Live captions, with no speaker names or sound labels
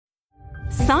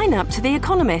Sign up to The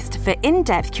Economist for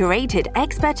in-depth curated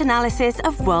expert analysis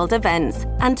of world events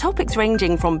and topics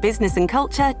ranging from business and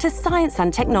culture to science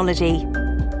and technology.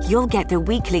 You'll get the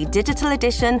weekly digital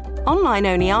edition,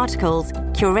 online-only articles,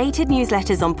 curated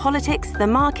newsletters on politics, the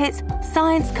markets,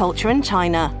 science, culture and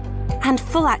China, and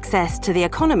full access to The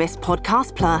Economist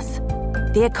Podcast Plus.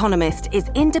 The Economist is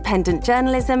independent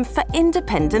journalism for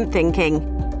independent thinking.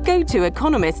 Go to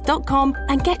economist.com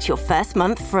and get your first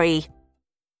month free.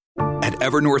 At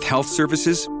Evernorth Health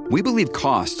Services, we believe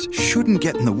costs shouldn't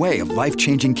get in the way of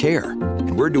life-changing care,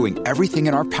 and we're doing everything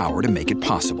in our power to make it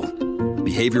possible.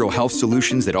 Behavioral health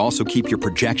solutions that also keep your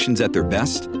projections at their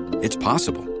best? It's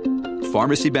possible.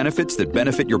 Pharmacy benefits that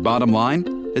benefit your bottom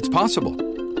line? It's possible.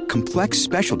 Complex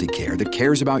specialty care that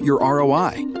cares about your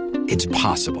ROI? It's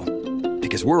possible.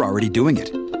 Because we're already doing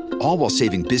it. All while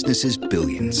saving businesses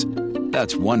billions.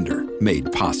 That's Wonder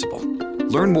made possible.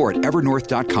 Learn more at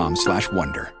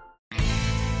evernorth.com/wonder.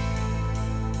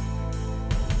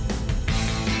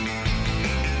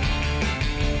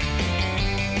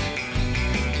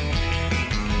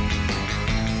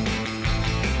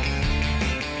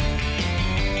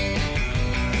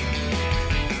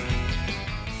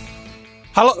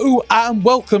 Hello and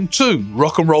welcome to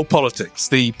Rock and Roll Politics,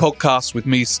 the podcast with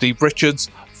me, Steve Richards.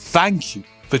 Thank you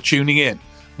for tuning in,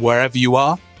 wherever you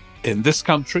are, in this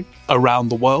country, around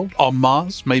the world, on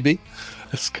Mars, maybe,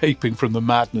 escaping from the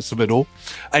madness of it all.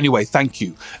 Anyway, thank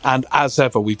you. And as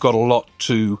ever, we've got a lot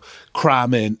to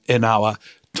cram in our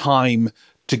time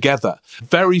together.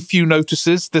 Very few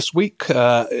notices this week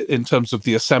in terms of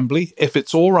the Assembly. If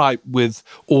it's all right with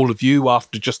all of you,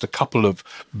 after just a couple of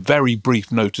very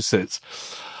brief notices,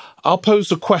 I'll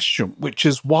pose a question, which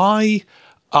is why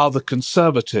are the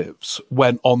Conservatives,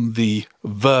 when on the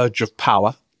verge of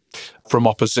power from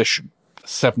opposition,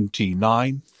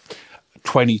 79,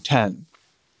 2010,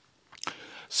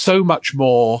 so much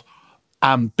more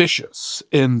ambitious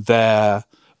in their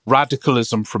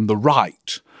radicalism from the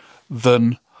right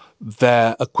than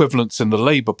their equivalents in the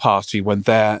Labour Party when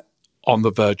they're on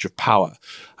the verge of power?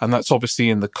 And that's obviously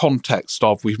in the context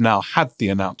of we've now had the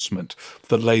announcement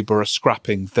that Labour are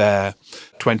scrapping their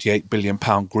 £28 billion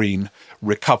green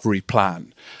recovery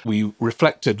plan. We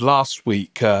reflected last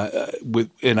week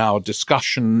in our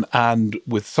discussion and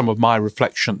with some of my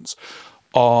reflections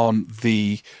on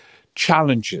the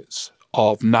challenges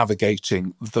of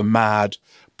navigating the mad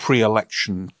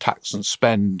pre-election tax and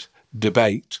spend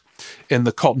debate in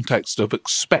the context of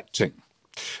expecting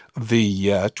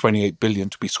the 28 billion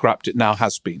to be scrapped. It now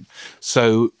has been.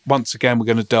 So once again, we're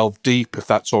going to delve deep, if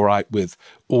that's all right with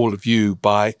all of you,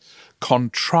 by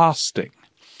contrasting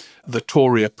the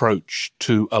Tory approach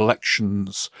to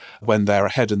elections when they're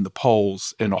ahead in the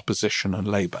polls in opposition and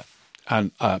Labour,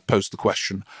 and pose the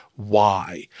question,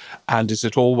 why? And is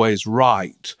it always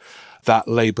right that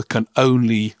Labour can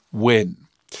only win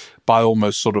by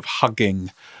almost sort of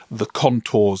hugging the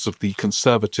contours of the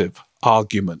Conservative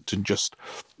argument and just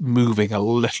moving a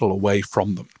little away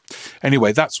from them?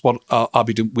 Anyway, that's what I'll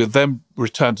be doing. We'll then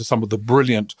return to some of the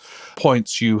brilliant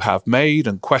points you have made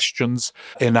and questions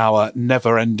in our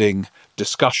never-ending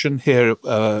discussion here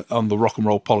on the Rock and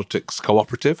Roll Politics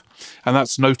Cooperative. And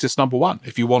that's notice number one.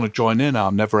 If you want to join in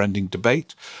our never-ending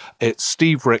debate, it's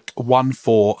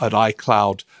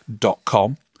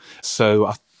steverick14@icloud.com. So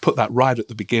I put that right at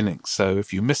the beginning. So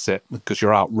if you miss it because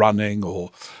you're out running or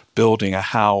building a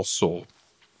house or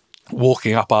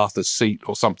walking up Arthur's Seat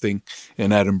or something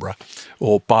in Edinburgh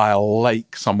or by a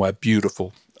lake somewhere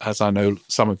beautiful, as I know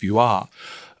some of you are,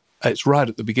 it's right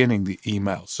at the beginning, the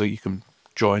email, so you can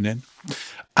join in.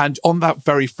 And on that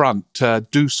very front,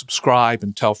 do subscribe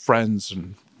and tell friends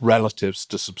and relatives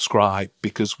to subscribe,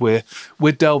 because we're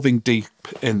delving deep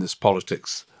in this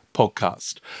politics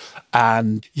podcast.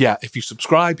 And yeah, if you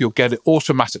subscribe, you'll get it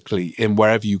automatically in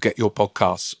wherever you get your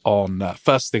podcasts on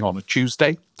first thing on a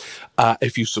Tuesday.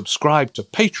 If you subscribe to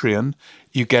Patreon,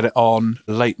 you get it on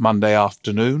late Monday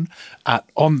afternoon. And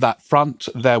on that front,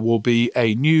 there will be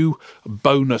a new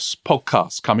bonus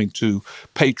podcast coming to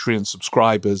Patreon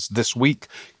subscribers this week,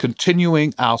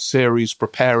 continuing our series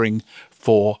Preparing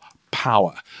for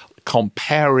Power,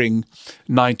 comparing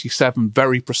 97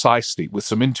 very precisely with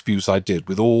some interviews I did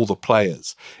with all the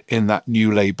players in that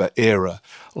new Labour era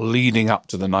leading up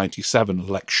to the 97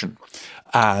 election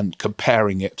and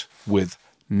comparing it with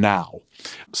now.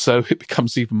 So it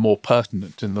becomes even more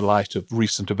pertinent in the light of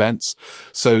recent events.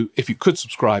 So if you could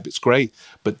subscribe, it's great,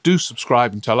 but do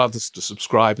subscribe and tell others to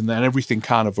subscribe, and then everything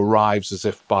kind of arrives as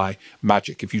if by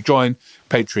magic. If you join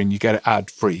Patreon, you get it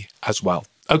ad-free as well.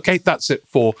 Okay, that's it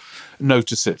for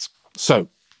notices. So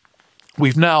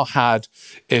We've now had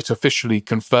it officially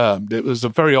confirmed. It was a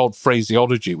very odd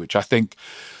phraseology, which I think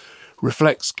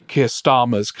reflects Keir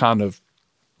Starmer's kind of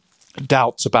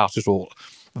doubts about it all.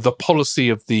 The policy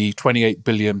of the £28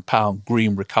 billion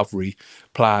Green Recovery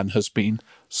Plan has been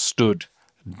stood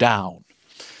down.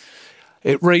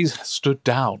 Stood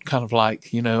down, kind of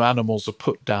like, animals are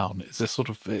put down.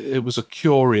 It was a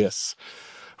curious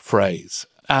phrase.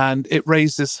 And it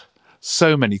raises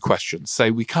so many questions.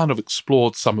 We kind of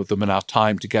explored some of them in our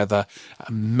time together.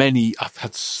 I've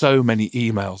had so many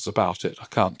emails about it, I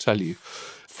can't tell you,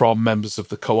 from members of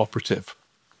the cooperative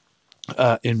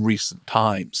in recent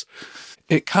times.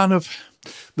 It kind of,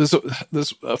 there's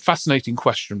a fascinating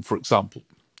question, for example,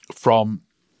 from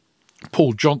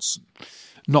Paul Johnson,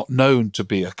 not known to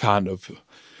be a kind of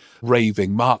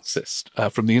raving Marxist,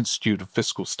 from the Institute of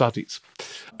Fiscal Studies,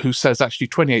 who says actually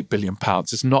 £28 billion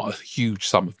is not a huge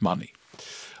sum of money.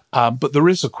 But there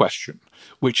is a question,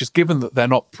 which is, given that they're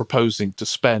not proposing to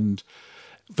spend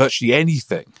virtually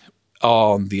anything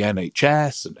on the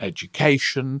NHS and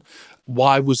education,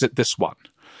 why was it this one?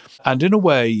 And in a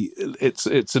way,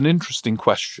 it's an interesting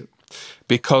question,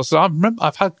 because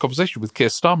I've had a conversation with Keir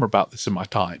Starmer about this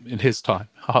in his time.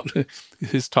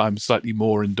 His time is slightly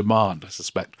more in demand, I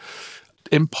suspect.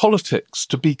 In politics,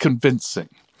 to be convincing,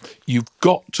 you've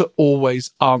got to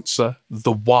always answer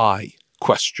the why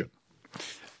question.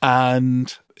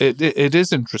 And it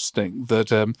is interesting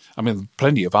that,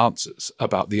 plenty of answers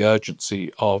about the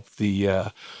urgency of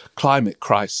the climate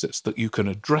crisis, that you can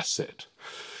address it.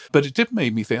 But it did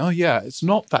make me think, it's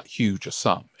not that huge a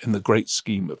sum in the great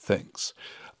scheme of things.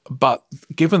 But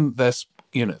given this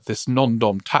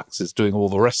non-dom tax is doing all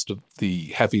the rest of the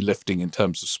heavy lifting in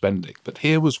terms of spending. But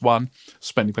here was one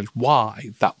spending plan. Why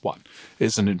that one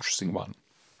is an interesting one.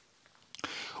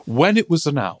 When it was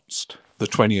announced, the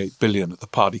 28 billion at the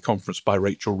party conference by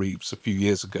Rachel Reeves a few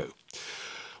years ago,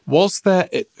 was there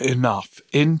enough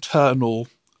internal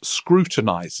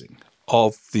scrutinising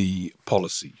of the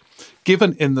policy?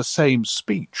 Given in the same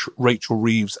speech, Rachel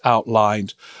Reeves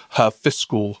outlined her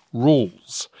fiscal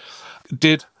rules.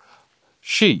 Did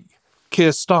she, Keir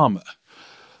Starmer,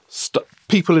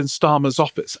 people in Starmer's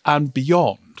office and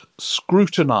beyond,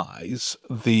 scrutinise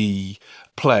the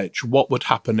pledge? What would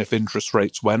happen if interest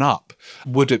rates went up?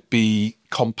 Would it be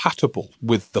compatible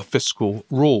with the fiscal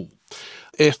rule?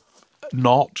 If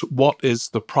not, what is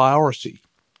the priority?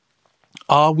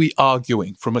 Are we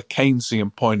arguing from a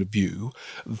Keynesian point of view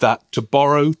that to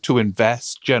borrow to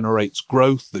invest generates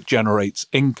growth that generates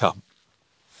income?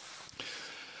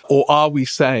 Or are we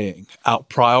saying our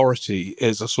priority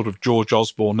is a sort of George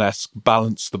Osborne-esque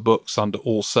balance the books under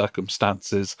all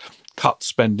circumstances, cut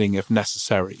spending if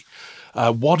necessary?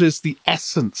 What is the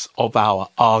essence of our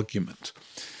argument?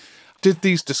 Did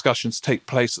these discussions take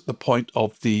place at the point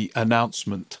of the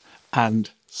announcement and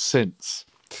since?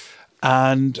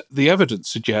 And the evidence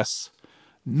suggests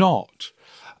not.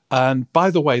 And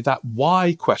by the way, that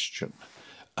why question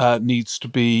needs to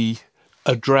be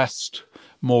addressed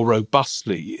more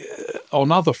robustly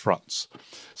on other fronts.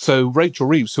 So Rachel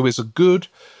Reeves, who is a good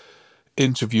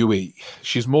interviewee,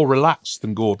 she's more relaxed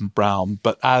than Gordon Brown,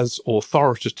 but as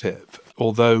authoritative,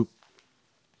 although,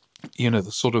 the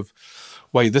sort of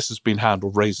way this has been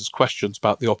handled raises questions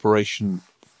about the operation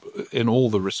in all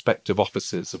the respective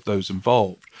offices of those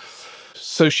involved.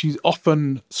 So she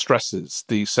often stresses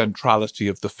the centrality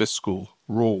of the fiscal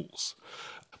rules.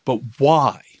 But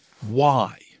why?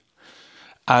 Why?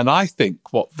 And I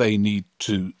think what they need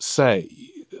to say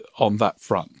on that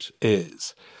front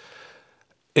is,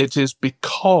 it is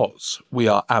because we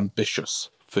are ambitious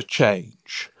for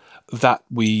change that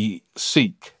we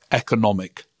seek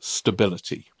economic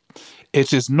stability.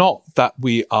 It is not that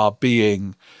we are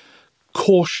being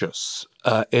cautious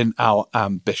in our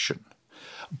ambition.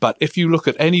 But if you look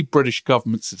at any British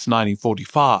government since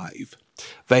 1945,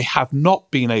 they have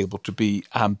not been able to be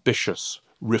ambitious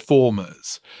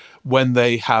reformers when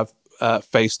they have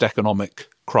faced economic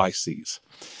crises.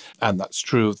 And that's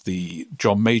true of the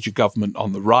John Major government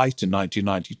on the right in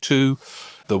 1992.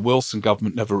 The Wilson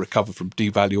government never recovered from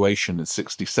devaluation in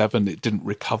 1967. It didn't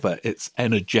recover its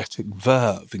energetic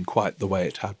verve in quite the way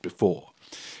it had before.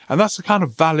 And that's a kind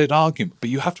of valid argument, but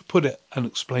you have to put it and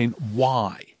explain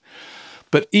why.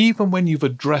 But even when you've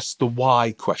addressed the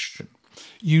why question,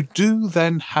 you do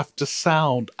then have to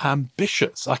sound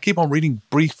ambitious. I keep on reading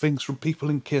briefings from people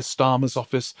in Keir Starmer's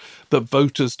office that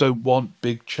voters don't want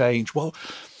big change. Well,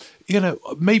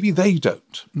 maybe they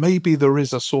don't. Maybe there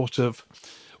is a sort of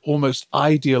almost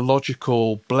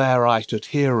ideological Blairite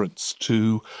adherence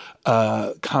to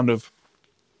kind of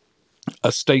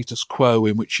a status quo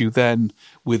in which you then,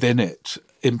 within it,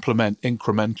 implement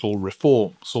incremental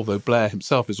reforms, although Blair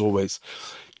himself is always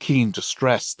keen to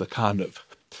stress the kind of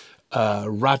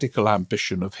radical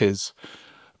ambition of his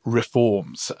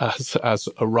reforms as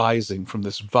arising from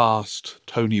this vast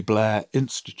Tony Blair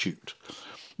Institute.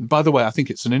 By the way, I think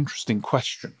it's an interesting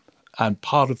question and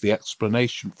part of the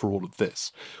explanation for all of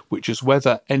this, which is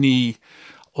whether any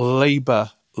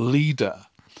Labour leader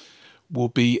will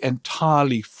be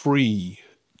entirely free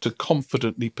to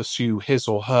confidently pursue his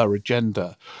or her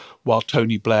agenda while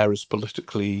Tony Blair is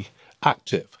politically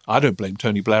active. I don't blame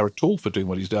Tony Blair at all for doing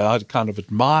what he's doing. I kind of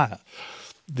admire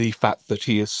the fact that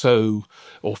he is so,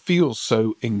 or feels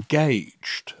so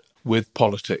engaged with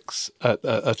politics at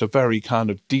a very kind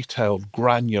of detailed,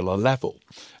 granular level,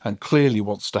 and clearly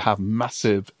wants to have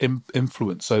massive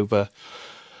influence over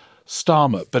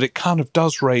Starmer. But it kind of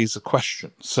does raise a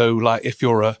question. So, like, if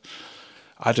you're a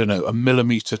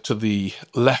millimetre to the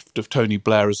left of Tony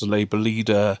Blair as a Labour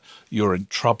leader, you're in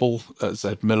trouble, as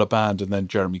Ed Miliband and then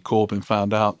Jeremy Corbyn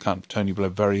found out. Kind of Tony Blair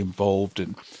very involved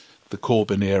in the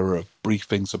Corbyn era of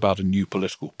briefings about a new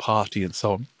political party and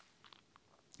so on.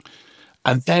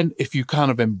 And then if you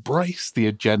kind of embrace the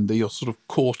agenda, you're sort of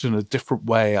caught in a different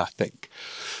way, I think.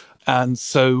 And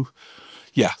so,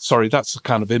 that's a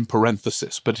kind of in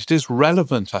parenthesis, but it is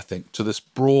relevant, I think, to this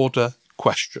broader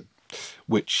question,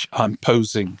 which I'm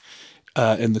posing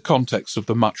in the context of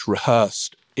the much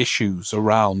rehearsed issues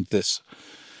around this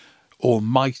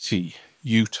almighty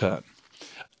U-turn.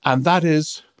 And that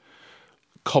is,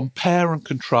 compare and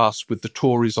contrast with the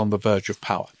Tories on the verge of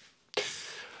power.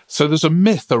 So there's a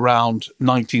myth around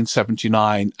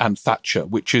 1979 and Thatcher,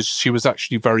 which is she was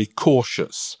actually very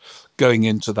cautious going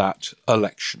into that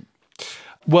election.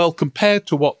 Well, compared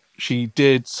to what she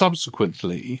did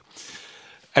subsequently,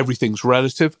 everything's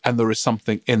relative and there is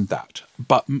something in that.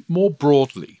 But more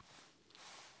broadly,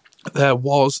 there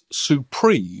was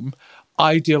supreme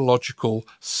ideological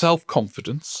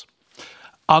self-confidence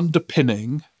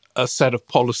underpinning a set of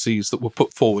policies that were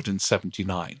put forward in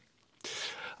 79.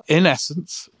 In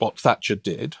essence, what Thatcher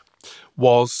did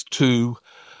was to,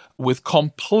 with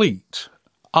complete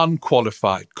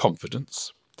unqualified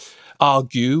confidence,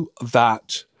 argue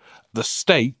that the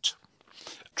state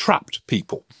trapped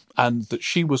people and that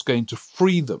she was going to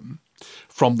free them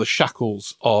from the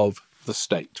shackles of the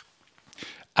state.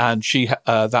 And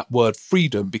that word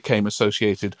freedom became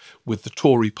associated with the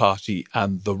Tory party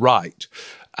and the right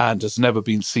and has never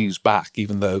been seized back,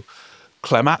 even though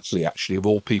Clem Attlee, actually, of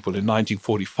all people, in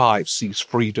 1945 seized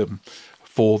freedom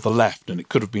for the left, and it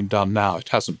could have been done now. It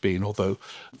hasn't been, although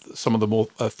some of the more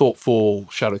thoughtful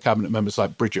shadow cabinet members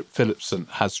like Bridget Phillipson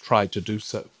has tried to do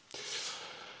so.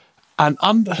 And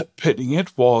underpinning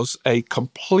it was a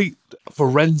complete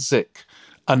forensic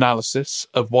analysis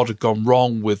of what had gone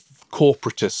wrong with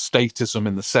corporatist statism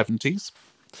in the 70s.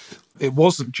 It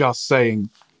wasn't just saying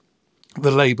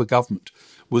the Labour government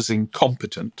was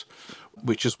incompetent,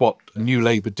 which is what New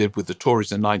Labour did with the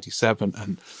Tories in 97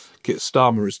 and Keir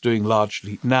Starmer is doing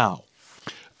largely now.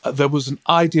 There was an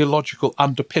ideological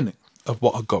underpinning of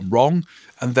what had gone wrong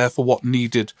and therefore what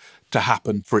needed to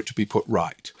happen for it to be put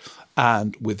right.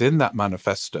 And within that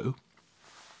manifesto,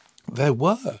 there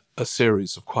were a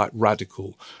series of quite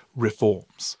radical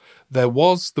reforms. There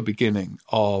was the beginning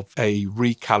of a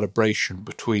recalibration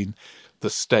between the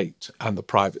state and the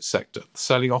private sector, the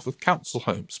selling off of council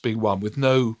homes being one, with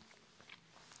no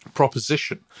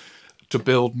proposition to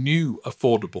build new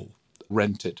affordable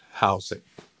rented housing.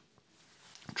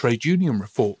 Trade union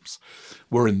reforms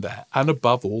were in there, and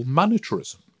above all,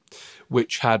 monetarism,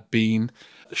 which had been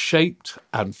shaped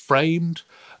and framed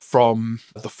from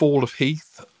the fall of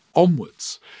Heath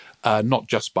onwards, not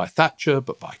just by Thatcher,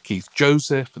 but by Keith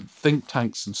Joseph and think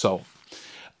tanks and so on.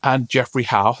 And Geoffrey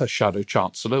Howe, her shadow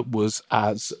chancellor, was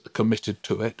as committed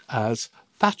to it as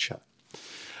Thatcher.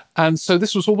 And so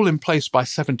this was all in place by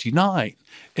 79,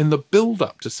 in the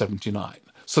build-up to 79.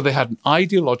 So they had an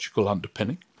ideological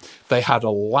underpinning. They had a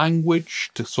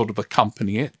language to sort of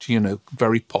accompany it,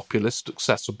 very populist,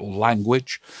 accessible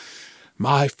language.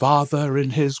 My father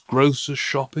in his grocer's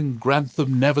shop in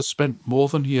Grantham never spent more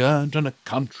than he earned, and a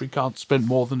country can't spend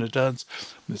more than it earns.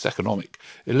 It's economic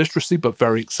illiteracy, but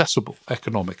very accessible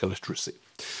economic illiteracy.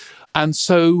 And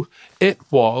so it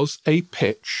was a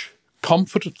pitch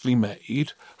confidently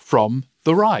made from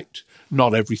the right.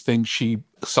 Not everything she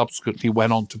subsequently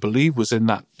went on to believe was in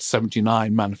that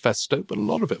 79 manifesto, but a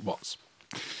lot of it was.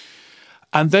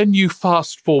 And then you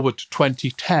fast forward to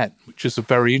 2010, which is a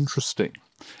very interesting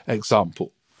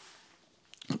example.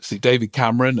 See, David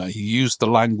Cameron, he used the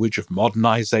language of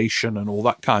modernisation and all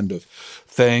that kind of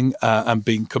thing, and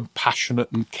being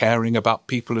compassionate and caring about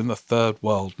people in the third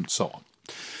world and so on.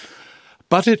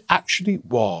 But it actually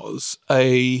was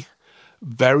a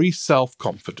very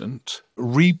self-confident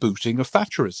rebooting of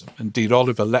Thatcherism. Indeed,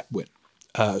 Oliver Letwin,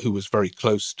 who was very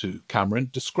close to Cameron,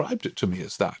 described it to me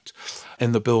as that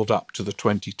in the build-up to the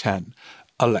 2010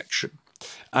 election.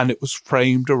 And it was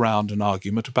framed around an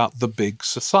argument about the big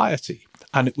society.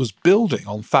 And it was building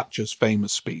on Thatcher's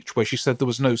famous speech where she said there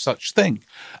was no such thing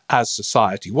as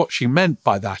society. What she meant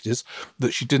by that is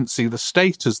that she didn't see the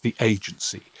state as the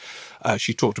agency.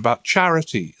 She talked about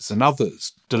charities and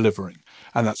others delivering.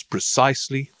 And that's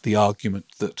precisely the argument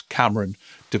that Cameron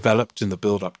developed in the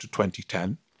build-up to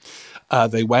 2010.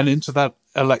 They went into that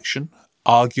election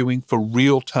arguing for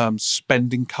real-term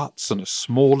spending cuts and a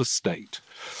smaller state.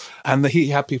 And he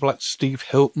had people like Steve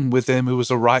Hilton with him, who was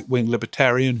a right-wing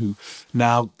libertarian who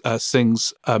now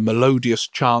sings melodious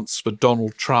chants for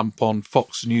Donald Trump on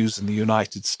Fox News in the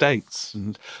United States.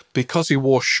 And because he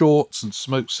wore shorts and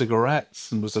smoked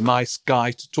cigarettes and was a nice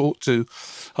guy to talk to,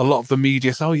 a lot of the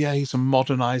media said, oh, yeah, he's a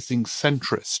modernizing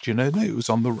centrist. No, it was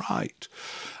on the right.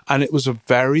 And it was a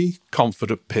very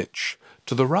confident pitch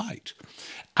to the right.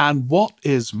 And what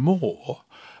is more,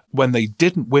 when they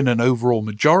didn't win an overall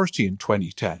majority in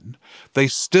 2010, they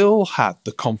still had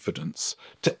the confidence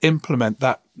to implement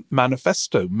that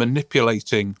manifesto,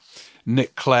 manipulating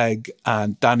Nick Clegg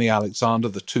and Danny Alexander,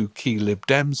 the two key Lib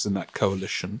Dems in that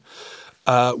coalition,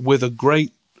 with a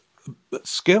great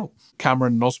skill.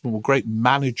 Cameron and Osborne were great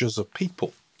managers of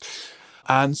people.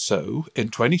 And so in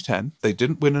 2010, they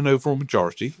didn't win an overall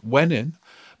majority, went in,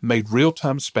 made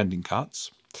real-term spending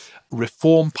cuts,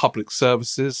 reform public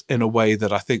services in a way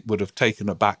that I think would have taken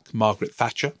aback Margaret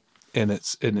Thatcher in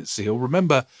its zeal.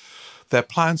 Remember, their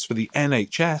plans for the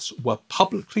NHS were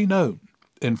publicly known,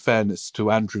 in fairness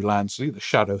to Andrew Lansley, the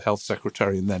shadow health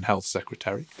secretary and then health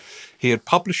secretary. He had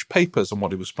published papers on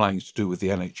what he was planning to do with the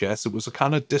NHS. It was a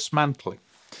kind of dismantling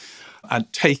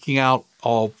and taking out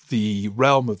of the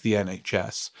realm of the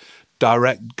NHS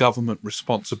direct government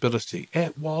responsibility.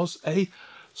 It was a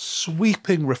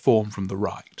sweeping reform from the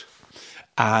right.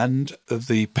 And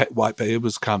the white paper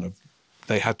was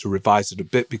they had to revise it a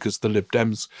bit because the Lib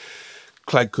Dems,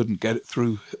 Clegg couldn't get it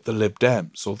through the Lib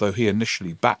Dems, although he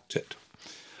initially backed it.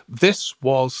 This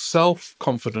was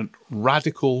self-confident,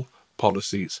 radical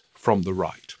policies from the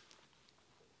right.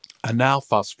 And now,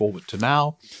 fast forward to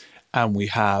now, and we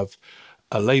have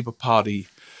a Labour Party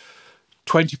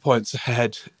 20 points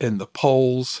ahead in the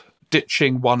polls,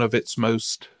 ditching one of its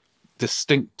most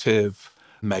distinctive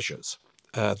measures,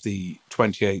 the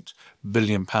 £28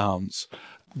 billion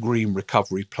Green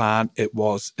Recovery Plan. It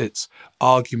was its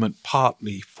argument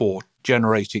partly for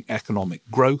generating economic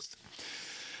growth,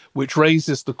 which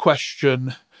raises the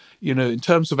question, in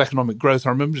terms of economic growth.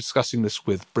 I remember discussing this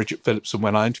with Bridget Phillipson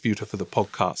when I interviewed her for the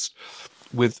podcast,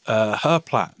 with her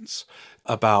plans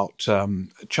about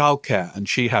childcare. And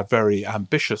she had very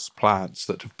ambitious plans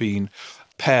that have been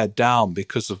pared down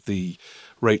because of the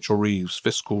Rachel Reeves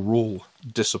fiscal rule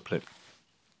discipline.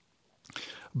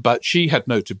 But she had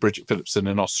noted, Bridget Phillipson,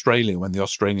 in Australia, when the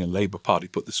Australian Labour Party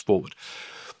put this forward,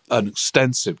 an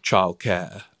extensive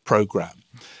childcare programme,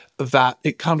 that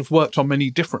it kind of worked on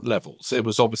many different levels. It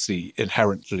was obviously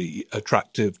inherently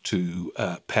attractive to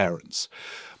parents.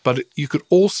 But you could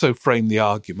also frame the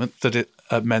argument that it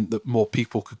meant that more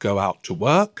people could go out to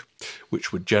work,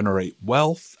 which would generate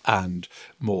wealth and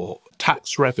more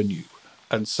tax revenue,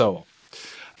 and so on.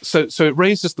 So it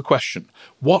raises the question,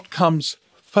 what comes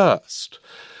first?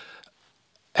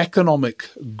 Economic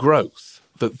growth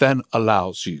that then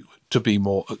allows you to be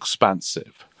more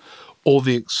expansive, or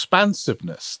the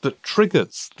expansiveness that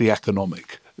triggers the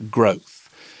economic growth?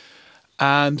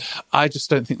 And I just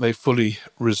don't think they fully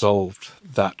resolved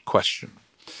that question.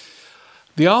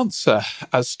 The answer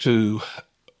as to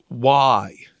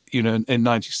why, in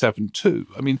 97 too,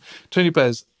 Tony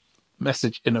Blair's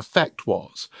message in effect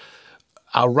was,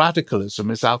 our radicalism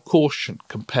is our caution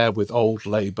compared with old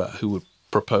Labour, who would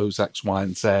propose X, Y,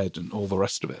 and Z and all the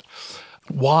rest of it.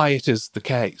 Why it is the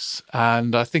case.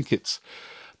 And I think it's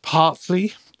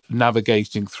partly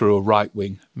navigating through a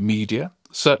right-wing media,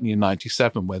 certainly in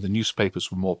 97, where the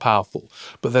newspapers were more powerful,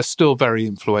 but they're still very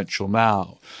influential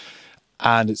now.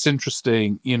 And it's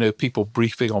interesting, people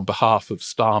briefing on behalf of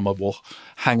Starmer will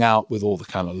hang out with all the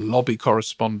kind of lobby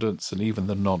correspondents, and even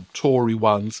the non-Tory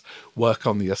ones work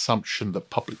on the assumption that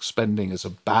public spending is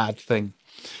a bad thing.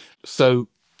 So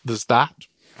there's that.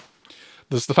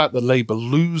 There's the fact that Labour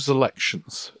lose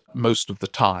elections most of the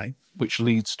time, which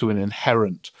leads to an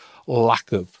inherent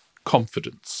lack of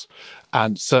confidence,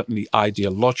 and certainly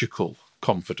ideological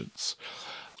confidence.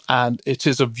 And it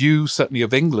is a view, certainly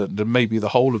of England and maybe the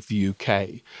whole of the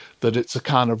UK, that it's a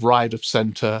kind of right of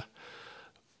centre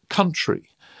country.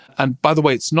 And by the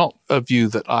way, it's not a view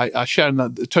that I share. And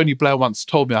that Tony Blair once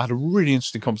told me, I had a really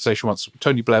interesting conversation once.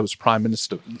 Tony Blair was Prime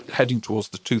Minister heading towards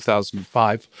the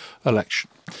 2005 election.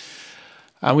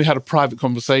 And we had a private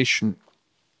conversation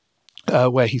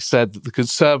where he said that the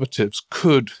Conservatives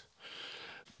could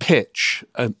pitch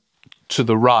to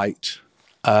the right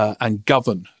and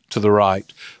govern to the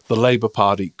right. The Labour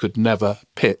Party could never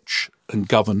pitch and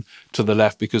govern to the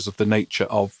left because of the nature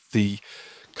of the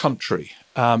country.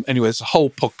 Anyway, there's a whole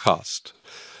podcast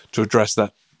to address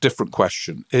that different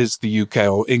question. Is the UK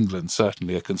or England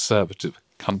certainly a conservative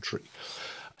country?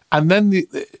 And then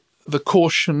the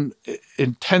caution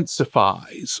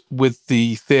intensifies with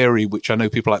the theory, which I know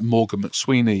people like Morgan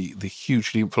McSweeney, the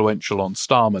hugely influential on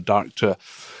Starmer, director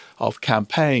of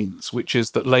campaigns, which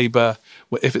is that Labour,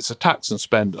 if it's a tax and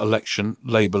spend election,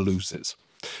 Labour loses.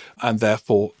 And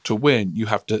therefore, to win, you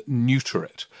have to neuter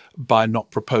it by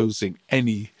not proposing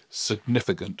any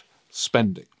significant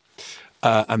spending.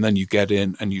 And then you get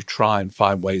in and you try and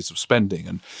find ways of spending.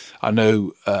 And I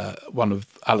know one of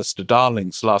Alistair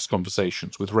Darling's last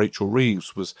conversations with Rachel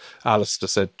Reeves was Alistair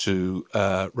said to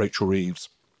Rachel Reeves,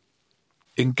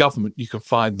 in government you can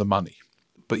find the money,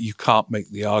 but you can't make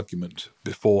the argument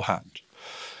beforehand.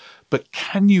 But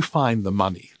can you find the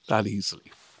money that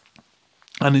easily?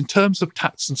 And in terms of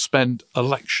tax and spend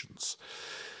elections,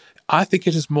 I think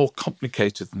it is more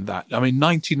complicated than that. I mean,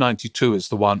 1992 is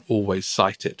the one always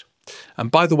cited. And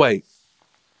by the way,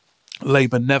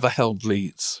 Labour never held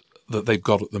leads that they've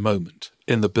got at the moment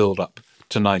in the build-up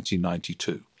to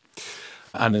 1992.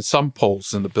 And in some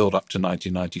polls in the build-up to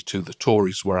 1992, the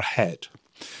Tories were ahead.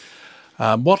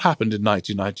 What happened in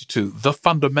 1992? The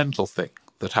fundamental thing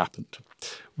that happened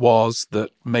was that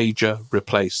Major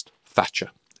replaced Thatcher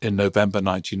in November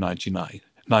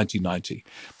 1990.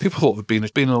 People thought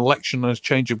there'd been an election and a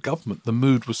change of government. The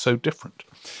mood was so different.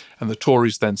 And the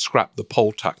Tories then scrapped the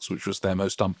poll tax, which was their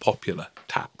most unpopular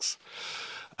tax.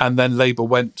 And then Labour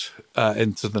went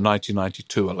into the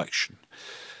 1992 election.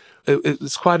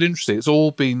 It's quite interesting. It's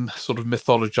all been sort of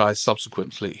mythologized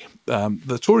subsequently.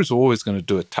 The Tories were always going to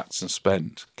do a tax and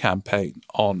spend campaign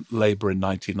on Labour in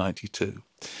 1992.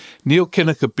 Neil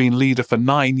Kinnock had been leader for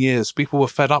 9 years. People were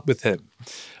fed up with him.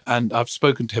 And I've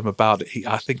spoken to him about it.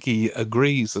 I think he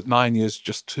agrees that 9 years is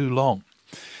just too long.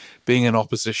 Being in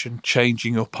opposition,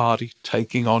 changing your party,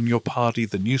 taking on your party,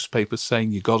 the newspapers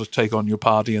saying you've got to take on your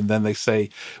party, and then they say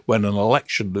when an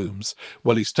election looms,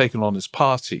 well, he's taken on his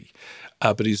party,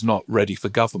 but he's not ready for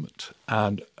government.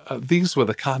 And these were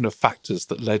the kind of factors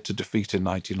that led to defeat in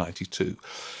 1992.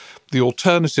 The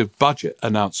alternative budget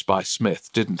announced by Smith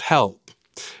didn't help,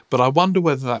 but I wonder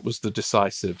whether that was the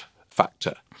decisive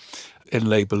factor in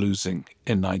Labour losing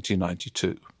in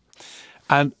 1992.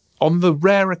 And on the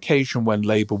rare occasion when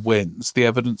Labour wins, the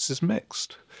evidence is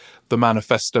mixed. The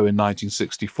manifesto in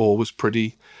 1964 was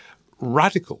pretty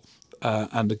radical,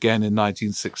 and again in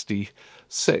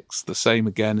 1966, the same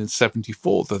again in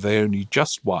 74, though they only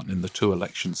just won in the two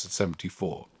elections in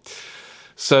 74.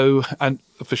 So, and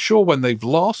for sure when they've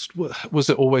lost, was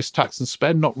it always tax and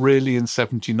spend? Not really in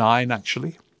 79,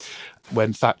 actually,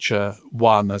 when Thatcher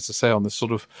won, as I say, on this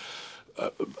sort of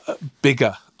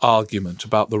bigger argument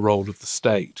about the role of the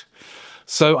state.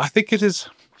 So I think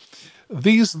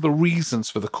these are the reasons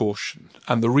for the caution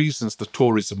and the reasons the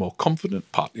Tories are more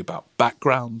confident, partly about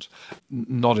background,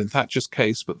 not in Thatcher's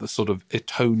case, but the sort of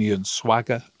Etonian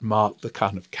swagger, the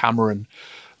kind of Cameron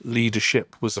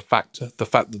leadership was a factor. The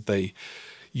fact that they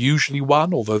usually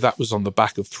won, although that was on the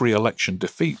back of 3 election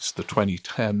defeats, the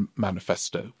 2010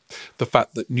 manifesto. The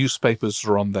fact that newspapers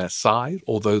were on their side,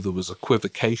 although there was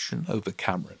equivocation over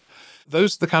Cameron.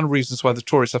 Those are the kind of reasons why the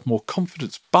Tories have more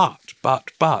confidence. But,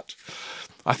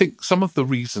 I think some of the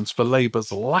reasons for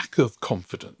Labour's lack of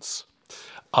confidence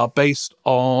are based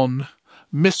on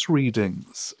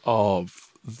misreadings of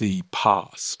the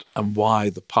past and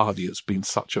why the party has been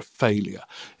such a failure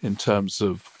in terms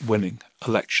of winning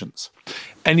elections.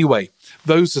 Anyway,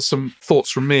 those are some thoughts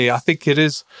from me. I think it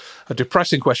is a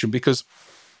depressing question because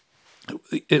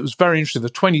it was very interesting. The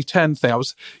 2010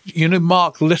 thing,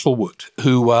 Mark Littlewood,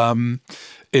 who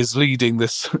is leading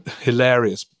this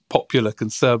hilarious popular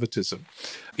conservatism,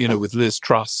 with Liz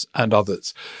Truss and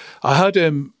others. I heard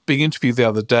him being interviewed the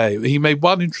other day. He made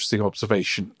one interesting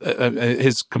observation.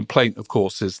 His complaint, of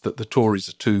course, is that the Tories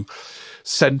are too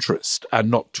centrist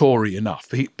and not Tory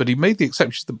enough. But he made the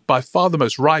exception that by far the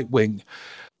most right-wing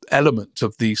element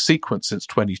of the sequence since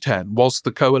 2010 was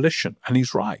the coalition, and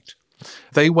he's right.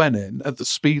 They went in at the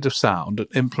speed of sound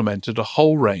and implemented a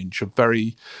whole range of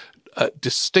very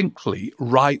distinctly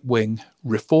right-wing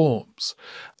reforms.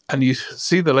 And you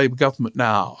see the Labour government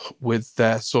now with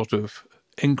their sort of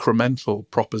incremental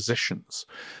propositions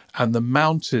and the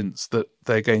mountains that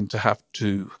they're going to have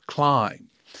to climb,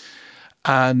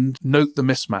 and note the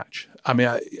mismatch. I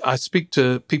mean, I speak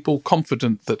to people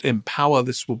confident that in power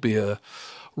this will be a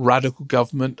radical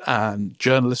government, and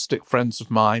journalistic friends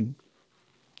of mine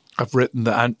have written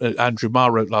that Andrew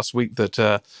Marr wrote last week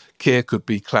that Keir could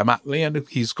be Clem Attlee, and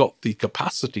he's got the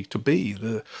capacity to be.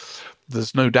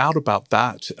 There's no doubt about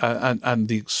that. And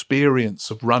the experience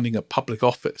of running a public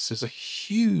office is a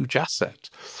huge asset.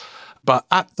 But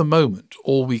at the moment,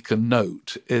 all we can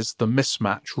note is the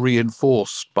mismatch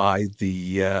reinforced by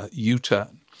the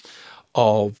U-turn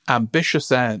of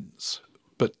ambitious ends,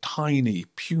 but tiny,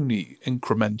 puny,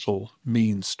 incremental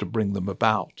means to bring them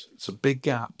about. It's a big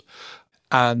gap.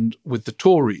 And with the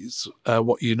Tories,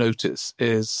 what you notice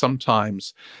is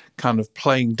sometimes kind of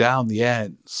playing down the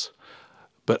ends,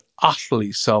 but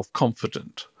utterly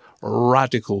self-confident,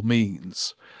 radical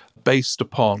means based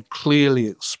upon clearly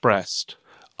expressed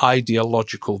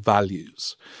ideological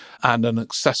values and an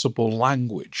accessible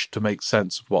language to make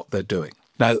sense of what they're doing.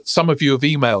 Now, some of you have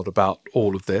emailed about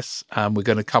all of this, and we're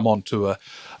going to come on to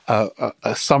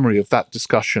a summary of that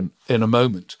discussion in a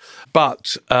moment.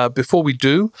 But before we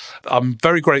do, I'm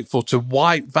very grateful to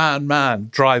white van man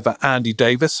driver Andy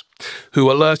Davis,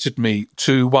 who alerted me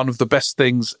to one of the best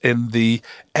things in the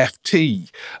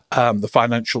FT, the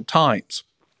Financial Times.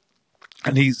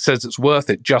 And he says it's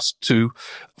worth it just to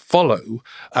follow,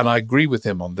 and I agree with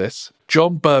him on this.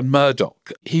 John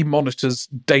Byrne-Murdoch, he monitors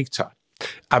data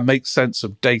and makes sense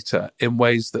of data in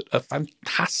ways that are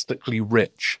fantastically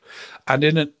rich. And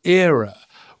in an era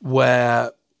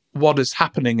where what is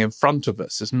happening in front of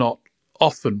us is not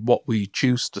often what we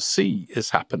choose to see is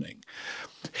happening,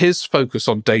 his focus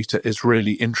on data is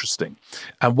really interesting.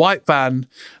 And White Van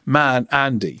Man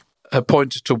Andy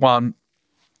pointed to one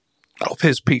of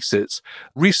his pieces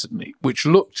recently, which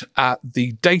looked at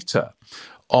the data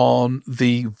on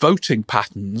the voting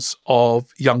patterns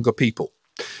of younger people.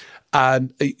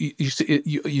 And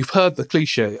you've heard the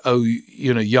cliche,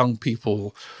 young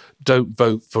people don't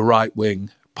vote for right-wing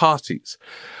parties.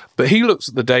 But he looks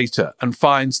at the data and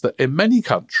finds that in many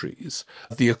countries,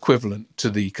 the equivalent to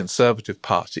the Conservative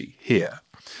Party here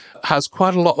has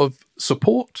quite a lot of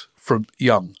support from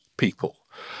young people.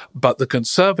 But the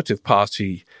Conservative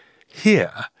Party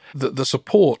here, the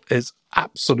support is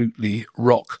absolutely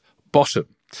rock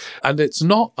bottom. And it's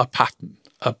not a pattern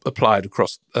applied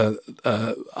across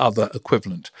other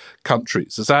equivalent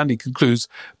countries. As Andy concludes,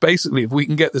 basically, if we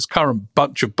can get this current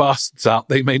bunch of bastards out,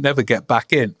 they may never get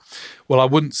back in. Well, I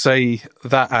wouldn't say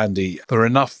that, Andy. There are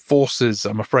enough forces,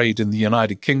 I'm afraid, in the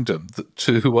United Kingdom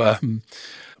to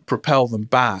propel them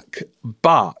back.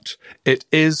 But it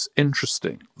is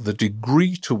interesting the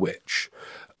degree to which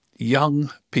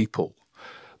young people,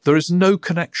 there is no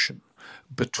connection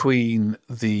between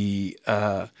the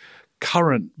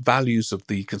current values of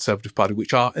the Conservative Party,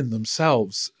 which are in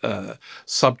themselves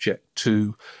subject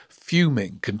to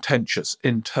fuming, contentious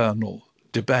internal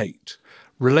debate,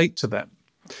 relate to them.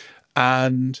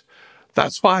 And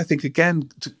that's why I think, again,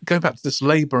 going back to this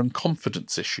Labour and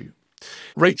confidence issue,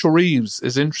 Rachel Reeves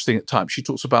is interesting at times. She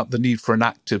talks about the need for an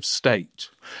active state.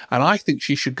 And I think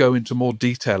she should go into more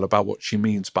detail about what she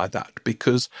means by that,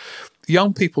 because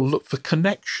young people look for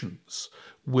connections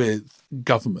with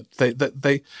government. They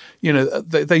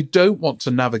don't want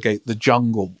to navigate the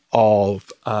jungle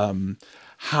of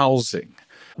housing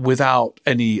without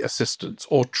any assistance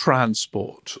or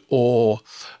transport or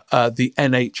the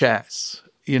NHS.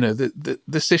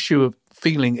 This issue of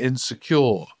feeling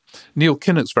insecure. Neil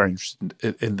Kinnock's very interested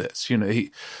in this.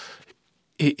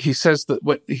 He says that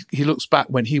when he looks back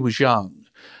when he was young,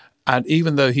 and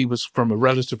even though he was from a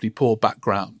relatively poor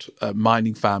background, a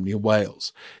mining family in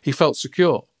Wales, he felt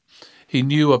secure. He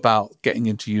knew about getting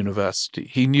into university.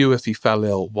 He knew if he fell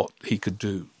ill what he could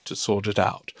do to sort it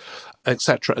out,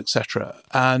 etc., etc.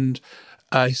 And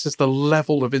he says the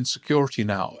level of insecurity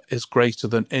now is greater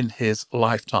than in his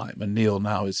lifetime, and Neil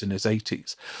now is in his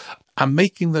 80s. And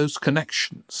making those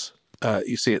connections,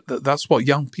 you see, that's what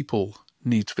young people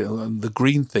need to feel. And the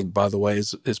green thing, by the way,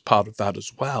 is part of that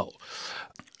as well.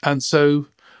 And so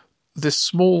this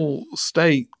small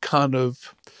state kind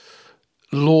of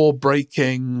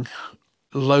law-breaking,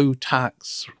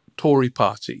 low-tax Tory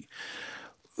party,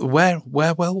 where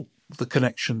will the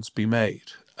connections be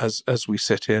made as we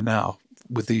sit here now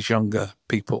with these younger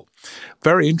people?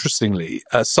 Very interestingly,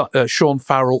 Sean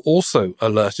Farrell also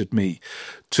alerted me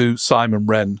to Simon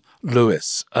Wren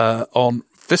Lewis on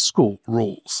fiscal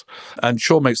rules. And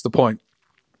Sean makes the point,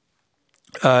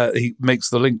 he makes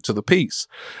the link to the piece,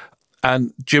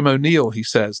 And Jim O'Neill, he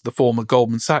says, the former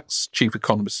Goldman Sachs chief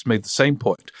economist, made the same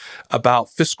point about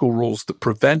fiscal rules that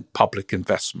prevent public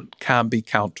investment can be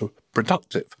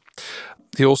counterproductive.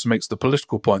 He also makes the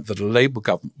political point that a Labour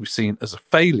government will be seen as a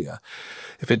failure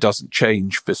if it doesn't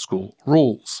change fiscal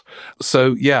rules.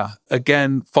 So, yeah,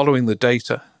 again, following the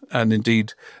data, and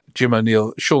indeed Jim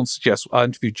O'Neill, Sean suggests I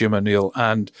interviewed Jim O'Neill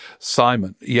and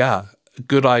Simon. Yeah,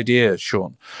 good idea,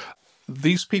 Sean.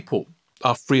 These people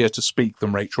are freer to speak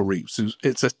than Rachel Reeves.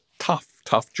 It's a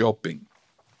tough job being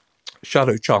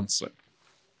Shadow Chancellor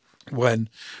when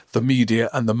the media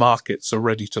and the markets are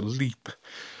ready to leap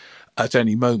at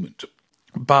any moment.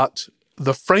 But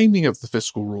the framing of the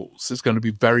fiscal rules is going to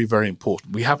be very, very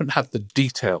important. We haven't had the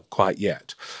detail quite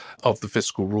yet of the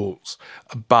fiscal rules.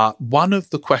 But one of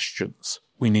the questions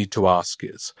we need to ask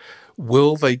is,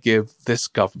 will they give this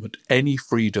government any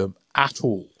freedom at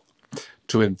all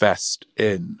to invest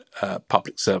in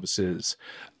public services?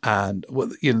 And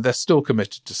they're still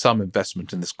committed to some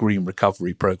investment in this green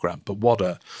recovery program. But what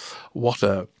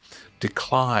a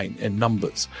decline in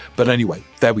numbers. But anyway,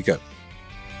 there we go.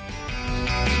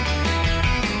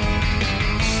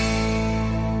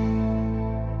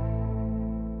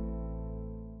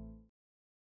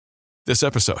 This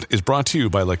episode is brought to you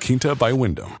by La Quinta by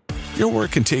Wyndham. Your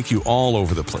work can take you all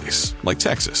over the place, like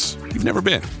Texas. You've never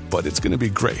been, but it's going to be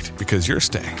great because you're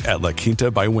staying at La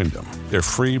Quinta by Wyndham. Their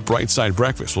free Bright Side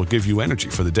breakfast will give you energy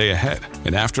for the day ahead.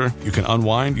 And after, you can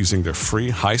unwind using their free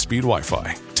high-speed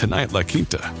Wi-Fi. Tonight, La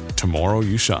Quinta. Tomorrow,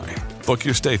 you shine. Book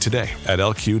your stay today at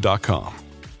lq.com.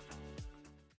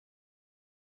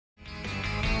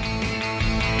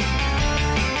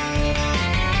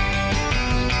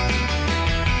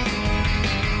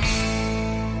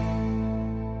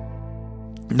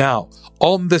 Now,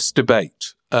 on this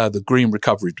debate, the green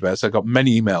recovery debate, so I got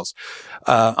many emails.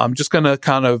 I'm just going to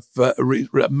kind of,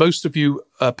 most of you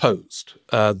opposed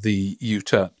the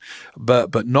U-turn,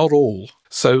 but not all.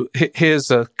 So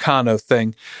here's a kind of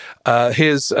thing.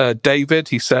 Here's David.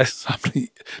 He says,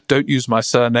 don't use my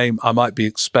surname. I might be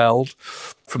expelled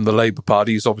from the Labour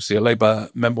Party. He's obviously a Labour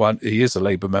member. He is a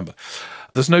Labour member.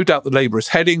 There's no doubt that Labour is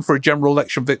heading for a general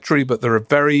election victory, but there are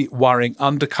very worrying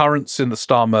undercurrents in the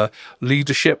Starmer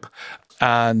leadership.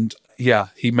 And yeah,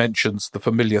 he mentions the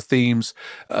familiar themes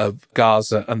of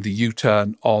Gaza and the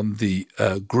U-turn on the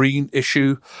green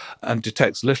issue and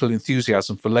detects little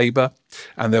enthusiasm for Labour.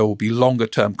 And there will be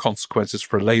longer-term consequences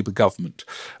for a Labour government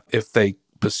if they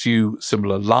pursue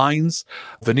similar lines.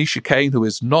 Venetia Kane, who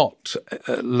is not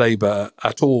Labour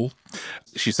at all,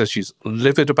 she says she's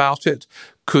livid about it.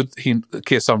 Could Keir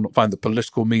Starmer not find the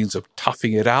political means of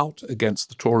toughing it out against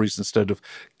the Tories instead of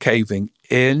caving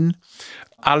in?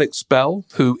 Alex Bell,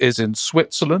 who is in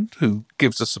Switzerland, who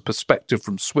gives us a perspective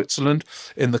from Switzerland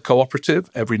in the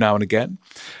cooperative every now and again.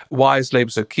 Why is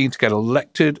Labour so keen to get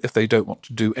elected if they don't want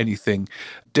to do anything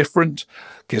different?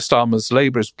 Keir Starmer's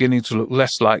Labour is beginning to look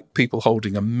less like people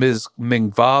holding a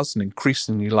Ming vase and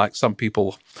increasingly like some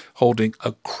people holding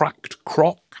a cracked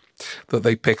crock that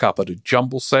they pick up at a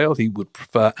jumble sale. He would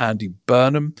prefer Andy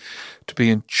Burnham to be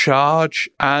in charge.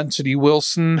 Anthony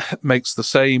Wilson makes the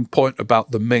same point about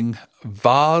the Ming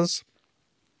vase.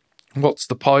 What's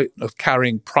the point of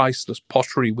carrying priceless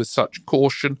pottery with such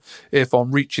caution if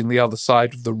on reaching the other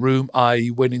side of the room,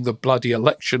 i.e. winning the bloody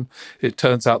election, it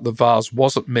turns out the vase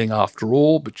wasn't Ming after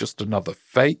all, but just another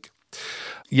fake?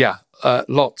 Yeah,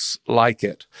 lots like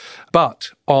it. But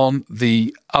on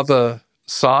the other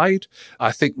side,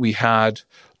 I think we had,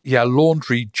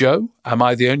 Laundry Joe. Am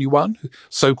I the only one?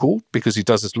 So-called, because he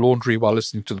does his laundry while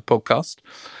listening to the podcast.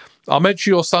 I'll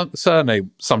mention your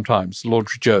surname sometimes,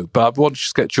 Laundry Joe, but I want to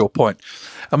just get your point.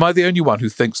 Am I the only one who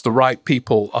thinks the right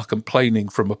people are complaining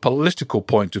from a political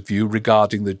point of view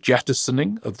regarding the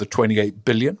jettisoning of the 28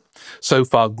 billion? So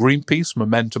far, Greenpeace,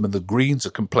 Momentum and the Greens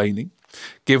are complaining.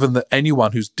 Given that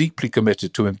anyone who's deeply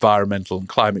committed to environmental and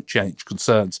climate change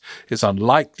concerns is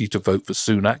unlikely to vote for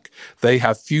Sunak, they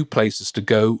have few places to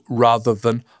go rather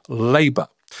than Labour.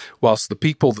 Whilst the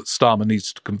people that Starmer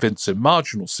needs to convince in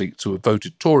marginal seats who have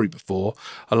voted Tory before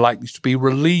are likely to be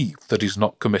relieved that he's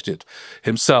not committed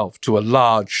himself to a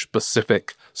large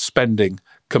specific spending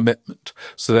commitment.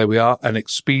 So there we are, an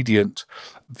expedient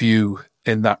view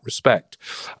in that respect,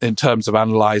 in terms of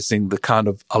analysing the kind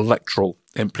of electoral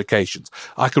implications.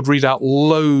 I could read out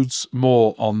loads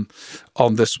more on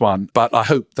this one, but I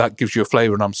hope that gives you a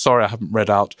flavour, and I'm sorry I haven't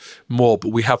read out more,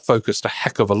 but we have focused a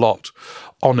heck of a lot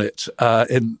on it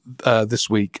in this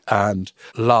week and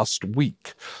last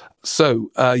week.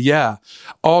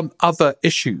 On other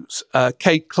issues,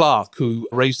 Kate Clark, who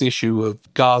raised the issue of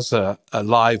Gaza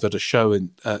live at a show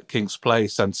in King's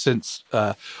Place and since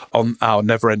on our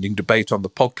never-ending debate on the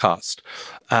podcast,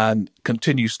 and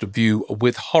continues to view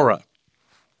with horror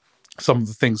some of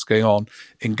the things going on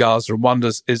in Gaza and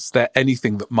wonders, is there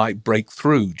anything that might break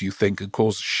through, do you think, and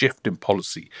cause a shift in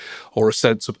policy or a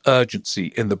sense of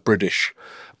urgency in the British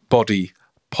body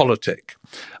politic?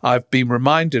 I've been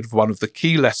reminded of one of the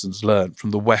key lessons learned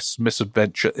from the West's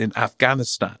misadventure in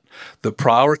Afghanistan, that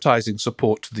prioritising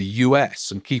support to the US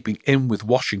and keeping in with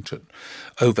Washington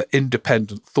over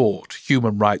independent thought,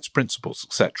 human rights principles,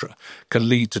 etc., can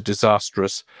lead to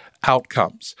disastrous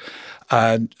outcomes.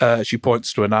 And she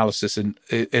points to analysis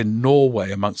in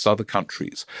Norway, amongst other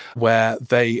countries, where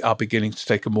they are beginning to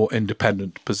take a more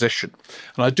independent position.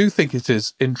 And I do think it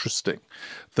is interesting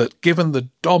that given the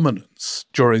dominance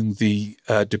during the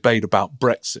debate about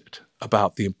Brexit,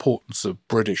 about the importance of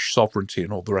British sovereignty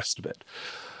and all the rest of it,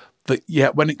 that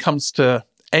yet when it comes to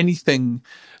anything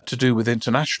to do with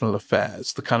international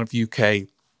affairs, the kind of UK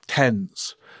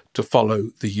tends to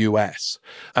follow the US.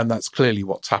 And that's clearly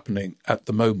what's happening at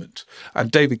the moment. And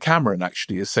David Cameron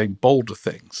actually is saying bolder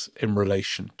things in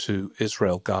relation to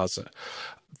Israel, Gaza,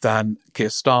 than Keir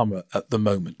Starmer at the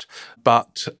moment.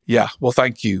 But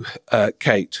thank you,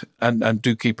 Kate, and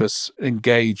do keep us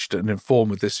engaged and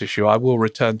informed with this issue. I will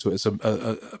return to it as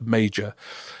a major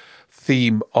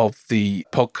theme of the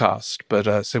podcast,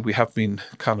 but so we have been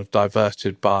kind of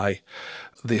diverted by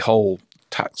the whole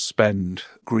tax spend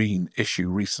green issue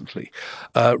recently.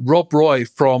 Rob Roy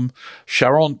from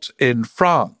Charente in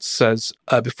France says,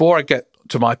 before I get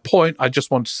to my point, I just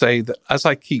want to say that as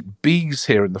I keep bees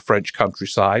here in the French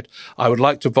countryside, I would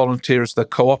like to volunteer as the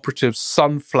cooperative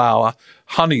sunflower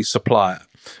honey supplier.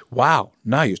 Wow,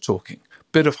 now you're talking.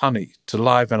 Bit of honey to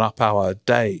liven up our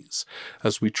days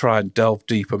as we try and delve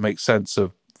deep and make sense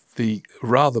of the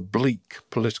rather bleak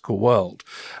political world.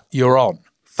 You're on.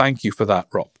 Thank you for that,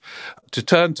 Rob. To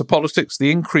turn to politics,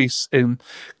 the increase in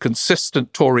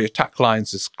consistent Tory attack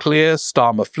lines is clear.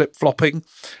 Starmer flip-flopping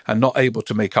and not able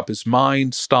to make up his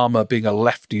mind. Starmer being a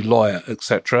lefty lawyer,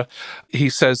 etc. He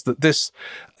says that this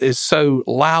is so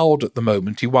loud at the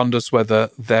moment, he wonders whether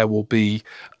there will be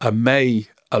a May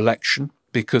election,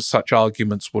 because such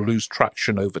arguments will lose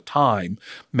traction over time,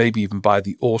 maybe even by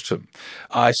the autumn.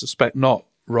 I suspect not,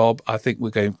 Rob. I think we're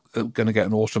going to get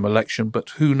an autumn election, but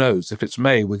who knows? If it's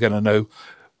May, we're going to know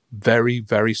very,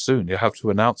 very soon. You'll have to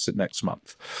announce it next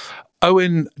month.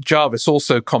 Owen Jarvis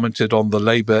also commented on the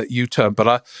Labour U-turn,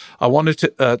 but I wanted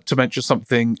to mention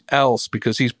something else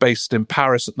because he's based in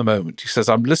Paris at the moment. He says,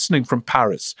 I'm listening from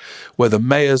Paris, where the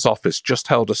mayor's office just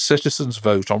held a citizens'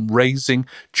 vote on raising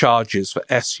charges for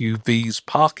SUVs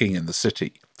parking in the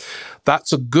city.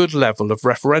 That's a good level of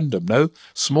referendum, no?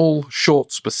 Small,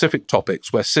 short, specific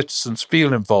topics where citizens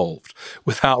feel involved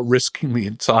without risking the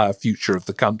entire future of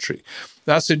the country.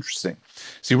 That's interesting.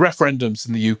 See, referendums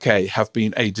in the UK have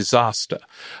been a disaster.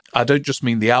 I don't just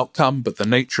mean the outcome, but the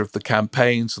nature of the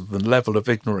campaigns and the level of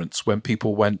ignorance when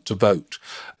people went to vote.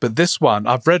 But this one,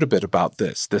 I've read a bit about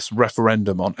this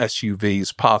referendum on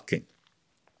SUVs parking.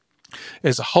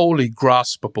 Is a wholly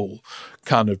graspable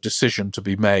kind of decision to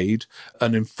be made,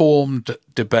 an informed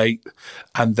debate,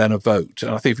 and then a vote.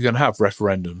 And I think if you're going to have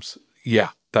referendums,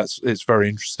 it's very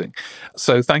interesting.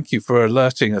 So thank you for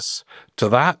alerting us to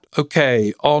that.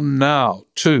 Okay, on now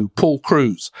to Paul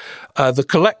Cruz. The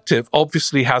collective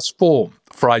obviously has form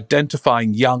for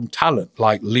identifying young talent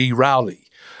like Lee Rowley.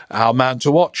 Our man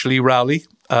to watch, Lee Rowley,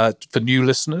 for new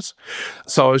listeners.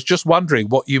 So I was just wondering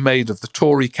what you made of the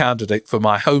Tory candidate for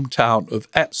my hometown of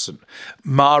Epsom,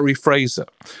 Mari Fraser,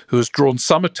 who has drawn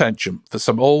some attention for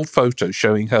some old photos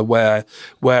showing her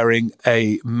wearing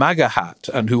a MAGA hat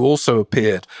and who also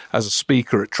appeared as a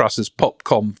speaker at Truss's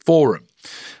Popcom Forum.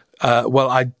 Well,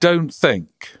 I don't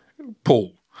think,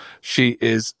 Paul, she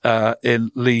is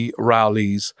in Lee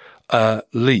Rowley's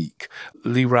league.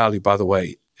 Lee Rowley, by the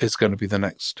way, is going to be the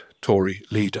next Tory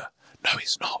leader. No,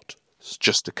 he's not. It's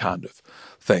just a kind of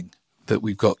thing that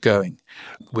we've got going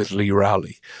with Lee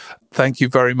Rowley. Thank you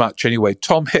very much. Anyway,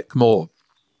 Tom Hickmore.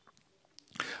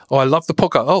 Oh, I love the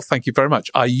podcast. Oh, thank you very much.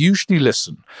 I usually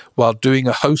listen while doing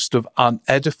a host of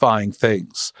unedifying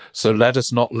things, so let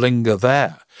us not linger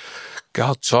there.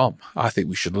 God, Tom, I think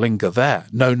we should linger there.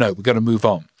 No, we're going to move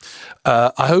on.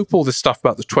 I hope all this stuff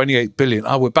about the 28 billion,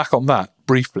 we're back on that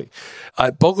briefly.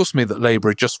 It boggles me that Labour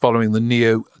are just following the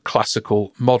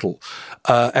neoclassical model,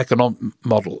 economic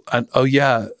model. And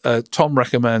Tom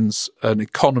recommends an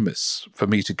economist for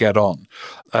me to get on.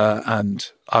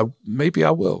 And maybe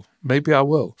I will.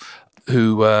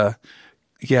 Who,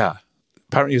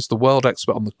 apparently is the world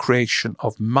expert on the creation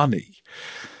of money.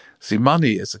 See,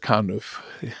 money is a kind of,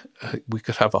 we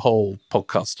could have a whole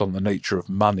podcast on the nature of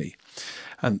money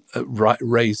and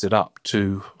raise it up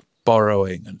to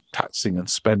borrowing and taxing and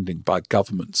spending by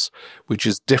governments, which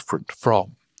is different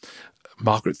from,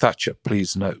 Margaret Thatcher,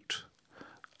 please note,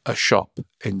 a shop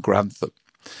in Grantham.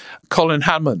 Colin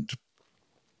Hammond,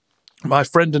 my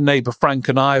friend and neighbour Frank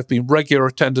and I have been regular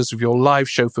attenders of your live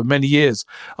show for many years.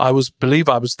 I believe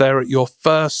I was there at your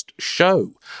first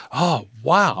show. Oh,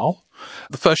 wow.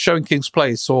 The first show in King's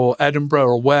Place or Edinburgh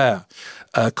or where,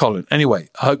 Colin? Anyway,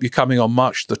 I hope you're coming on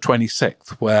March the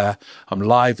 26th, where I'm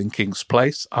live in King's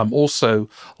Place. I'm also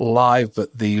live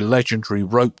at the legendary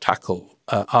Rope Tackle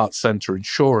Arts Centre in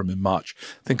Shoreham in March.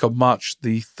 I think on March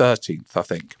the 13th, I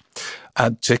think.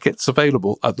 And tickets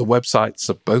available at the websites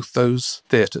of both those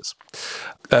theatres.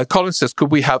 Colin says,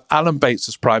 could we have Alan Bates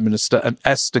as Prime Minister and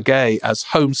Esther Gay as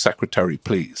Home Secretary,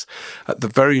 please? At the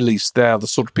very least, they are the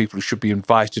sort of people who should be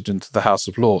invited into the House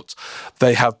of Lords.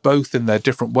 They have both, in their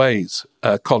different ways,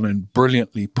 Colin,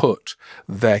 brilliantly put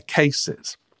their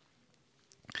cases.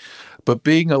 But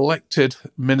being elected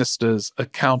ministers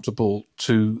accountable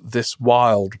to this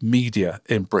wild media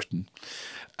in Britain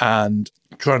and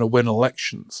trying to win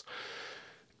elections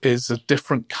is a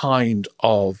different kind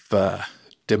of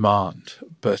demand.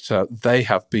 But they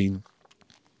have been,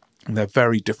 in their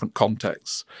very different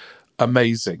contexts,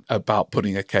 amazing about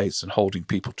putting a case and holding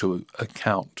people to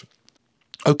account.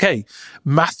 Okay,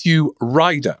 Matthew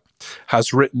Ryder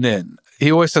has written in.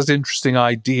 He always has interesting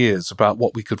ideas about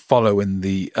what we could follow in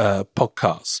the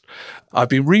podcast. I've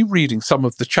been rereading some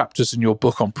of the chapters in your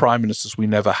book on prime ministers we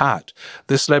never had.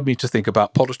 This led me to think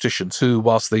about politicians who,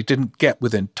 whilst they didn't get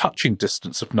within touching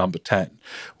distance of number 10,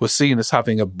 were seen as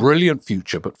having a brilliant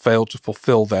future but failed to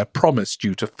fulfil their promise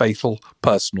due to fatal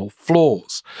personal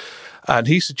flaws. And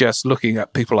he suggests looking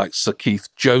at people like Sir Keith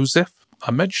Joseph. I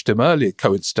mentioned him earlier,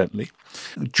 coincidentally.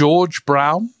 George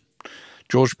Brown.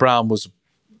 George Brown was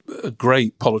a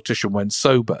great politician when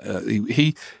sober.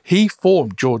 He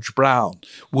formed, George Brown,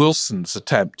 Wilson's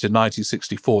attempt in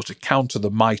 1964 to counter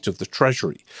the might of the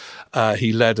Treasury.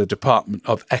 He led a Department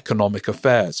of Economic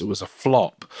Affairs. It was a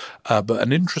flop, but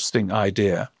an interesting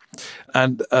idea.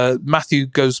 And Matthew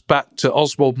goes back to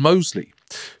Oswald Mosley,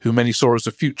 who many saw as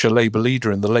a future Labour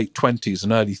leader in the late 20s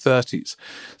and early 30s.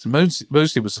 So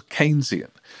Mosley was a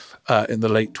Keynesian in the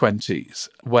late 20s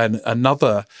when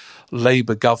another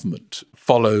Labour government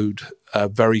followed a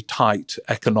very tight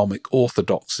economic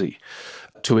orthodoxy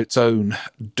to its own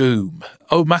doom.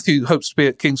 Oh, Matthew hopes to be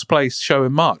at King's Place show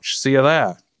in March. See you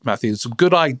there, Matthew. Some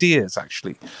good ideas,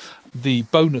 actually. The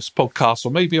bonus podcast,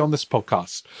 or maybe on this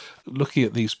podcast, looking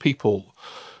at these people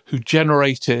who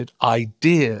generated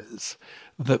ideas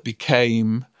that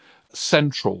became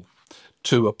central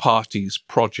to a party's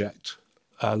project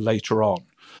later on.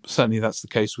 Certainly that's the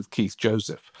case with Keith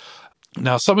Joseph.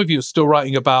 Now, some of you are still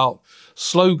writing about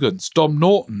slogans. Dom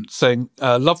Norton saying,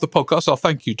 love the podcast. Oh,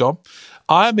 thank you, Dom.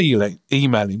 I am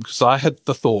emailing because I had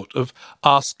the thought of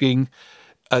asking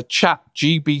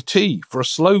ChatGPT for a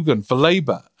slogan for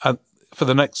Labour and for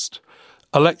the next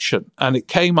election. And it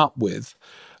came up with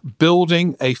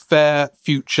building a fair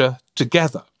future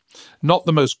together. Not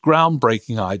the most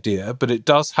groundbreaking idea, but it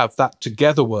does have that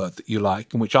together word that you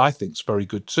like, and which I think is very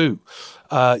good too.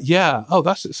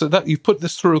 That's it. So that you've put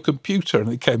this through a computer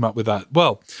and it came up with that.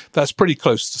 Well, that's pretty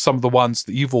close to some of the ones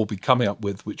that you've all been coming up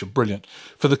with, which are brilliant.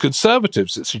 For the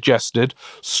Conservatives, it suggested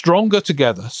stronger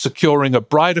together, securing a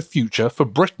brighter future for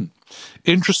Britain.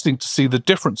 Interesting to see the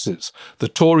differences. The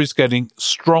Tories getting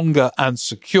stronger and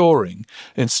securing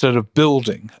instead of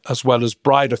building, as well as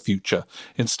brighter future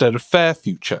instead of fair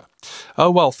future.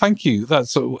 Oh, well, thank you.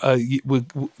 That's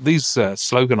these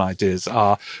slogan ideas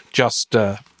are just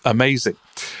amazing.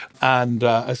 And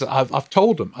as I've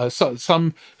told them,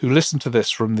 some who listen to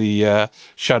this from the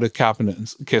Shadow Cabinet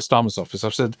and Keir Starmer's office,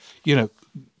 I've said,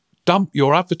 dump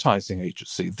your advertising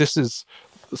agency.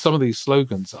 Some of these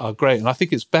slogans are great. And I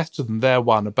think it's better than their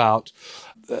one about,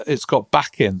 it's got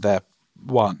back in their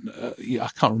one. I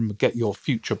can't remember, get your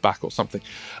future back or something.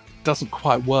 It doesn't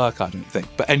quite work, I don't think.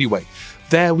 But anyway,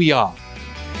 there we are.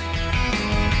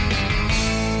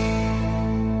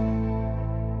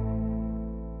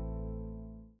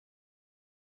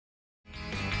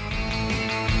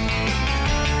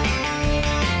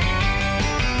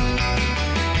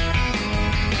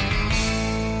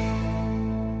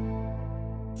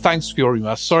 thanks for your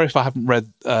email. Sorry if I haven't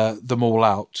read them all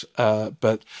out,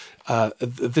 but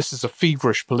this is a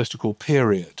feverish political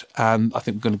period, and I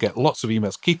think we're going to get lots of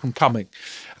emails. Keep them coming.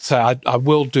 So I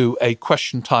will do a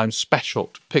question time special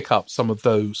to pick up some of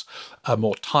those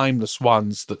more timeless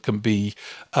ones that can be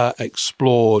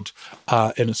explored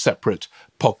in a separate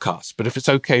podcast. But if it's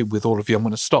okay with all of you, I'm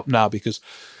going to stop now because,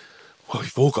 well,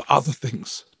 we've all got other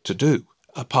things to do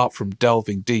apart from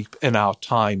delving deep in our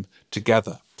time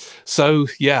together. So,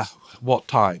 yeah, what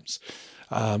times?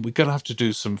 We're going to have to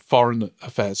do some foreign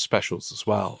affairs specials as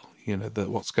well. You know,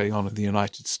 what's going on in the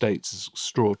United States is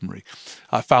extraordinary.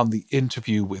 I found the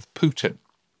interview with Putin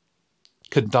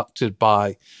conducted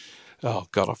by, oh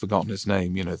God, I've forgotten his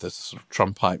name, you know, the sort of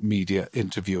Trumpite media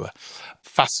interviewer.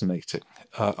 Fascinating.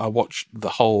 I watched the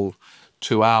whole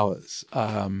 2 hours,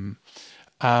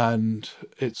 and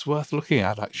it's worth looking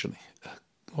at, actually.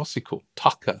 What's he called?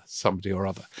 Tucker, somebody or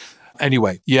other.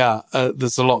 Anyway, yeah,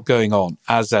 there's a lot going on,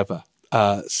 as ever.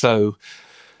 So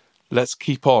let's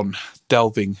keep on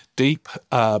delving deep,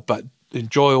 but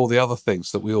enjoy all the other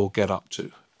things that we all get up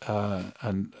to.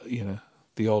 And, you know,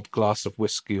 the odd glass of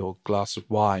whiskey or glass of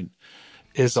wine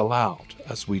is allowed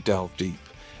as we delve deep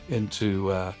into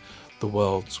the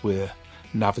worlds we're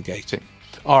navigating.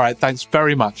 All right, thanks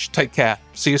very much. Take care.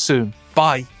 See you soon.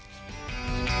 Bye.